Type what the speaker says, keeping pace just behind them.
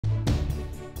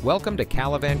Welcome to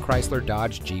Calavan Chrysler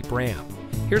Dodge Jeep Ram.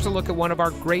 Here's a look at one of our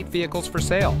great vehicles for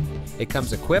sale. It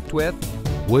comes equipped with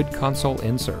wood console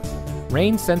insert,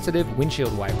 rain-sensitive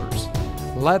windshield wipers,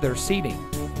 leather seating,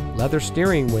 leather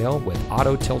steering wheel with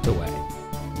auto tilt-away,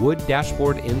 wood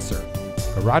dashboard insert,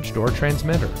 garage door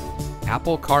transmitter,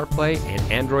 Apple CarPlay and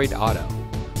Android Auto,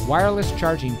 wireless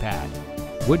charging pad,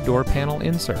 wood door panel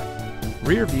insert,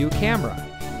 rear view camera,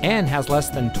 and has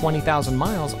less than 20,000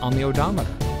 miles on the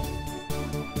odometer.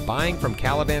 Buying from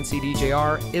Calavan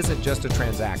CDJR isn't just a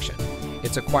transaction.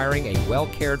 It's acquiring a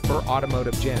well-cared-for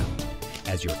automotive gem.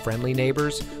 As your friendly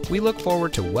neighbors, we look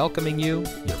forward to welcoming you,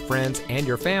 your friends, and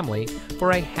your family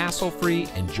for a hassle-free,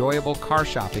 enjoyable car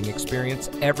shopping experience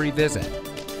every visit.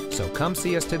 So come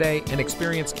see us today and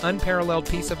experience unparalleled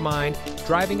peace of mind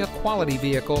driving a quality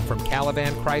vehicle from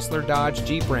Calavan Chrysler Dodge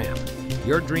Jeep Ram.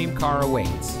 Your dream car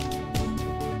awaits.